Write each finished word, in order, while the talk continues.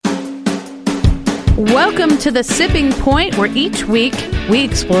Welcome to The Sipping Point, where each week we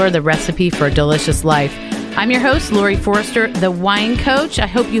explore the recipe for a delicious life. I'm your host, Lori Forrester, the wine coach. I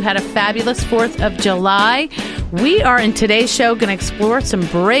hope you had a fabulous 4th of July. We are in today's show going to explore some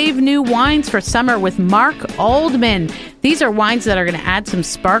brave new wines for summer with Mark Oldman. These are wines that are going to add some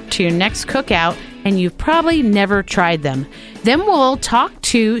spark to your next cookout, and you've probably never tried them. Then we'll talk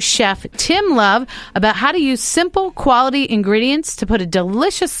to Chef Tim Love about how to use simple, quality ingredients to put a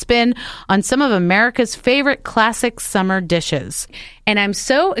delicious spin on some of America's favorite classic summer dishes. And I'm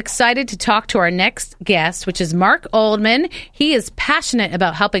so excited to talk to our next guest, which is Mark Oldman. He is passionate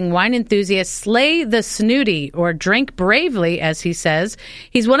about helping wine enthusiasts slay the snooty, or drink bravely, as he says.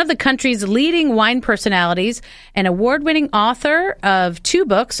 He's one of the country's leading wine personalities, an award-winning author of 2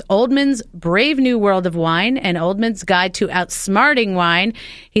 books, Oldman's Brave New World of Wine and Oldman's Guide to Outsmarting Wine.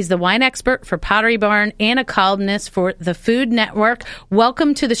 He's the wine expert for Pottery Barn and a columnist for the Food Network.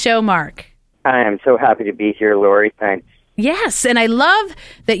 Welcome to the show, Mark. I am so happy to be here, Lori. Thanks. Yes, and I love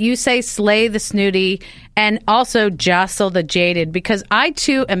that you say slay the snooty and also jostle the jaded, because I,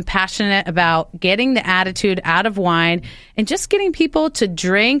 too, am passionate about getting the attitude out of wine and just getting people to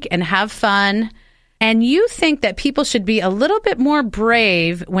drink and have fun. And you think that people should be a little bit more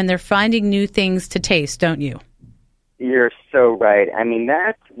brave when they're finding new things to taste, don't you? You're so right. I mean,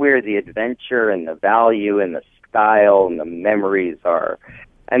 that's where the adventure and the value and the style and the memories are.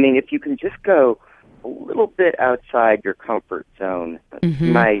 I mean, if you can just go a little bit outside your comfort zone.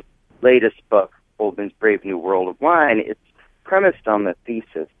 My latest book, Oldman's Brave New World of Wine, it's premised on the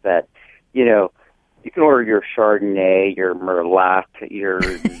thesis that, you know, you can order your Chardonnay, your Merlot, your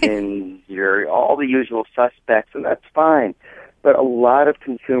Zins, your all the usual suspects, and that's fine. But a lot of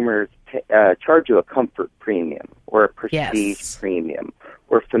consumers charge you a comfort premium or a prestige premium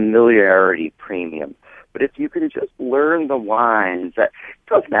or familiarity premium. But if you can just learn the wines, that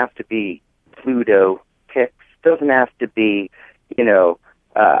doesn't have to be Pluto picks, doesn't have to be, you know,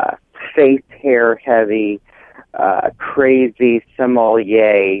 faith hair heavy, crazy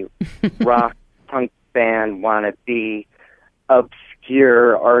sommelier, rock punk band wannabe,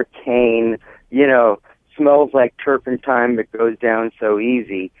 obscure, arcane, you know, smells like turpentine that goes down so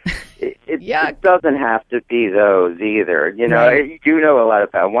easy. It doesn't have to be those either. You know, you do know a lot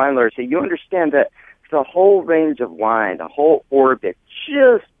about wine, Laura, so you understand that the whole range of wine, the whole orbit,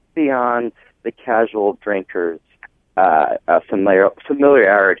 just beyond the casual drinker's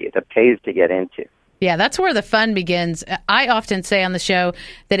familiarity that pays to get into. Yeah, that's where the fun begins. I often say on the show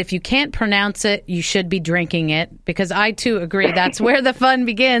that if you can't pronounce it, you should be drinking it, because I, too, agree that's where the fun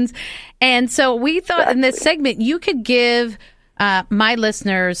begins. And so we thought in this segment you could give my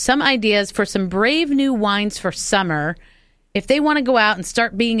listeners some ideas for some brave new wines for summer. If they want to go out and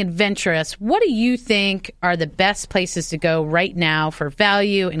start being adventurous, what do you think are the best places to go right now for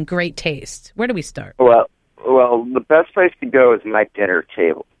value and great taste? Where do we start? Well, the best place to go is my dinner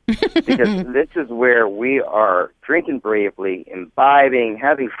table, because this is where we are drinking bravely, imbibing,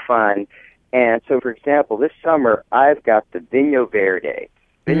 having fun. And so, for example, this summer I've got the Vinho Verde.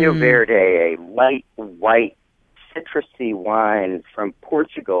 Vinho Verde, a light white citrusy wine from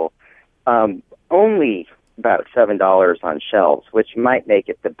Portugal, only about $7 on shelves, which might make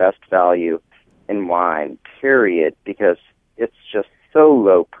it the best value in wine, period, because it's just so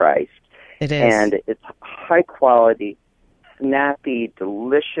low priced. It is. And it's high quality, snappy,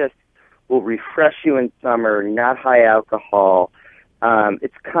 delicious, will refresh you in summer, not high alcohol.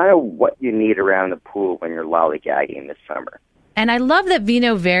 It's kind of what you need around the pool when you're lollygagging this summer. And I love that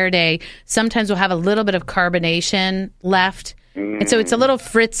Vinho Verde sometimes will have a little bit of carbonation left. And so it's a little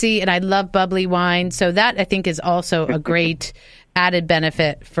fritzy, and I love bubbly wine. So that, I think, is also a great added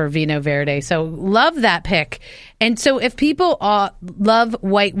benefit for Vinho Verde. So love that pick. And so if people love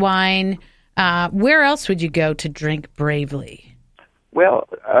white wine, where else would you go to drink bravely? Well,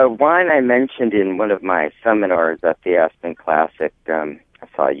 wine I mentioned in one of my seminars at the Aspen Classic. I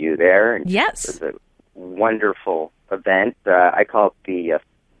saw you there. And yes. It was a wonderful event. I call it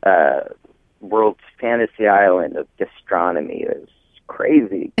the world's fantasy island of gastronomy. It was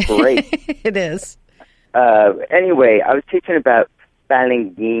crazy, great. It is. Anyway, I was teaching about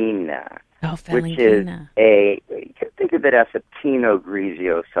Falanghina, which is you can think of it as a Pinot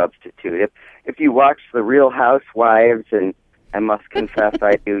Grigio substitute. If you watch The Real Housewives, and I must confess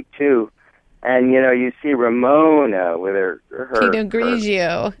I do too, and you know, you see Ramona with her Pinot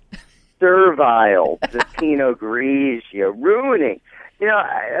Grigio. Servile, the Pinot Grigio, ruining. You know,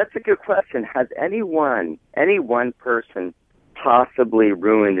 that's a good question. Has any one person possibly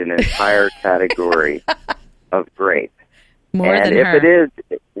ruined an entire category of grape? More and than if her. it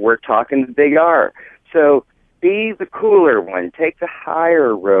is, we're talking the big R. So be the cooler one. Take the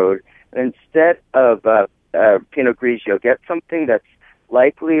higher road Instead of Pinot Grigio, get something that's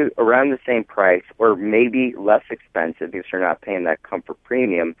likely around the same price or maybe less expensive because you're not paying that comfort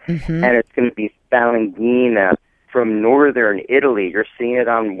premium. Mm-hmm. And it's going to be Falanghina from northern Italy. You're seeing it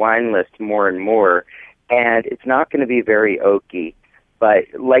on wine lists more and more. And it's not going to be very oaky. But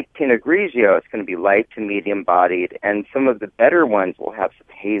like Pinot Grigio, it's going to be light to medium-bodied. And some of the better ones will have some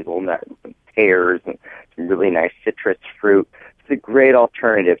hazelnut and some pears and some really nice citrus fruit. It's a great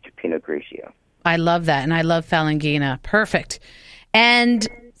alternative to Pinot Grigio. I love that. And I love Falanghina. Perfect. And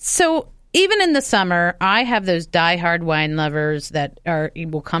so even in the summer, I have those diehard wine lovers that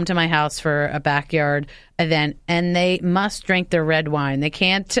will come to my house for a backyard event, and they must drink their red wine. They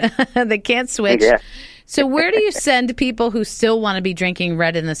can't switch. Yeah. So where do you send people who still want to be drinking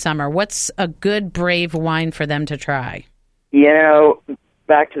red in the summer? What's a good, brave wine for them to try?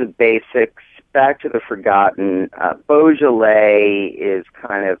 Back to the basics, back to the forgotten. Beaujolais is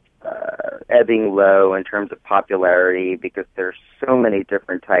kind of ebbing low in terms of popularity because there's so many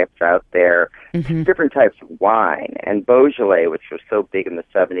different types out there, Mm-hmm. different types of wine. And Beaujolais, which was so big in the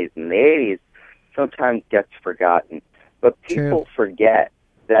 70s and the 80s, sometimes gets forgotten. But people forget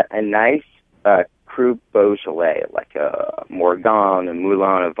that a nice cru Beaujolais, like a Morgon, a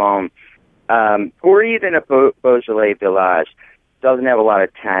Moulin à Vent, or even a Beaujolais Village, doesn't have a lot of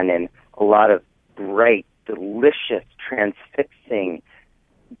tannin, a lot of bright, delicious, transfixing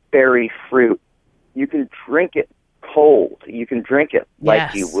berry fruit. You can drink it cold. You can drink it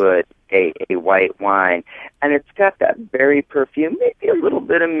like you would a white wine. And it's got that berry perfume, maybe a little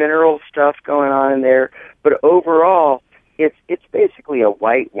bit of mineral stuff going on in there. But overall, it's basically a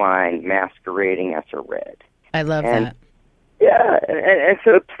white wine masquerading as a red. I love that. Yeah, and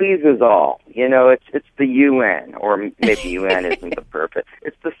so it pleases all. It's the UN, or maybe UN isn't the perfect.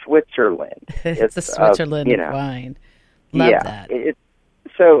 It's the Switzerland. It's the Switzerland wine. Love that.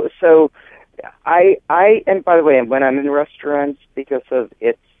 So I and by the way, when I'm in restaurants, because of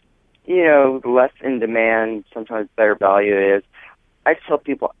its less in demand, sometimes better value it is, I tell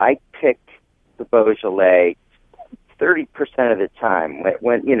people I pick the Beaujolais 30% of the time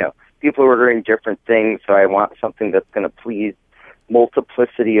when people are ordering different things, so I want something that's going to please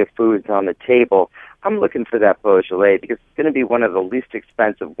multiplicity of foods on the table. I'm looking for that Beaujolais because it's going to be one of the least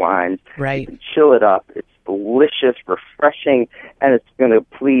expensive wines. Right. You can chill it up. It's delicious, refreshing, and it's going to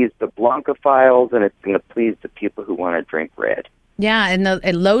please the Blancophiles, and it's going to please the people who want to drink red. Yeah, and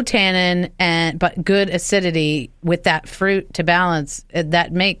a low tannin but good acidity with that fruit to balance,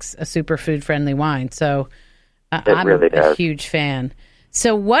 that makes a superfood friendly wine. So I'm really a huge fan.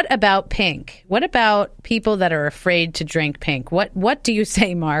 So what about pink? What about people that are afraid to drink pink? What do you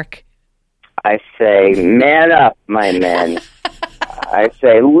say, Mark? I say, man up, my men. I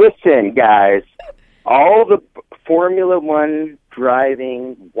say, listen, guys, all the Formula One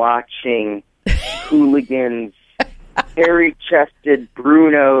driving, watching hooligans, hairy-chested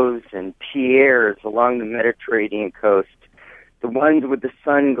Brunos and Pierres along the Mediterranean coast, the ones with the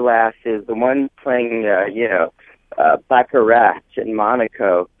sunglasses, the ones playing, Baccarat in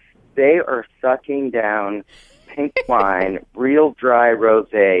Monaco, they are sucking down pink wine, real dry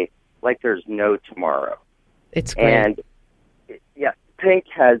rosé, like there's no tomorrow. It's great. And, pink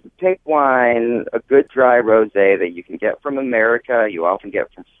wine, a good dry rosé that you can get from America, you often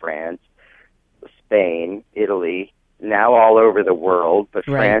get from France, Spain, Italy, now all over the world, but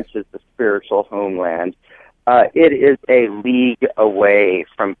right. France is the spiritual homeland. It is a league away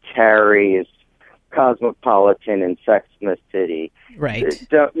from Carrie's Cosmopolitan and Sex and the City. Right.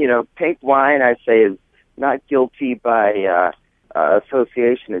 Pink wine, I say, is not guilty by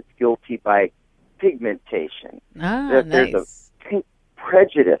association. It's guilty by pigmentation. Nice. There's a pink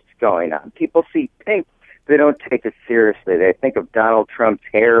prejudice going on. People see pink, they don't take it seriously. They think of Donald Trump's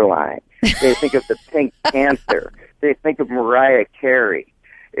hairline. They think of the Pink Panther. They think of Mariah Carey.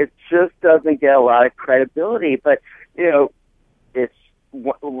 It just doesn't get a lot of credibility. But, it's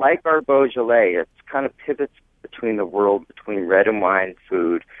like our Beaujolais. It kind of pivots between the world, between red and wine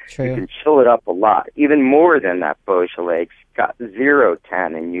food. True. You can chill it up a lot, even more than that Beaujolais. It's got zero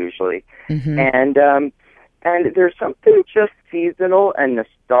tannin usually. Mm-hmm. And there's something just seasonal and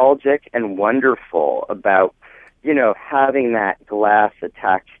nostalgic and wonderful about, having that glass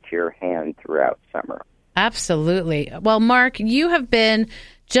attached to your hand throughout summer. Absolutely. Well, Mark, you have been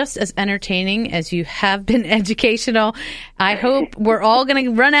just as entertaining as you have been educational. I hope we're all going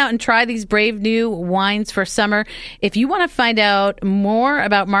to run out and try these brave new wines for summer. If you want to find out more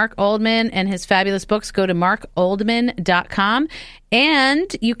about Mark Oldman and his fabulous books, go to markoldman.com.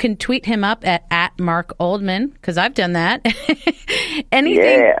 And you can tweet him up at Mark Oldman, because I've done that.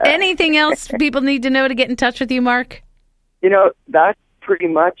 Anything else people need to know to get in touch with you, Mark? That's pretty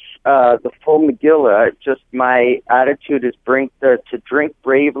much the full Megillah. Just my attitude is to drink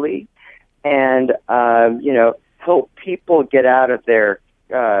bravely, and help people get out of their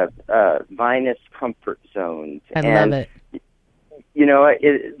vinous comfort zones. Love it.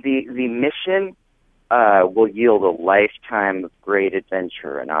 The mission will yield a lifetime of great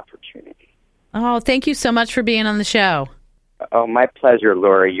adventure and opportunity. Oh, thank you so much for being on the show. Oh, my pleasure,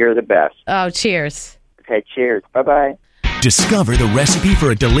 Lori. You're the best. Oh, cheers. Okay, cheers. Bye-bye. Discover the recipe for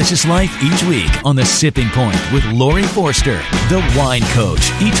a delicious life each week on The Sipping Point with Lori Forster, the Wine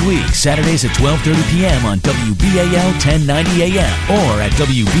Coach. Each week, Saturdays at 12:30 p.m. on WBAL 1090 AM or at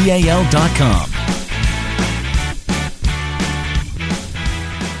WBAL.com.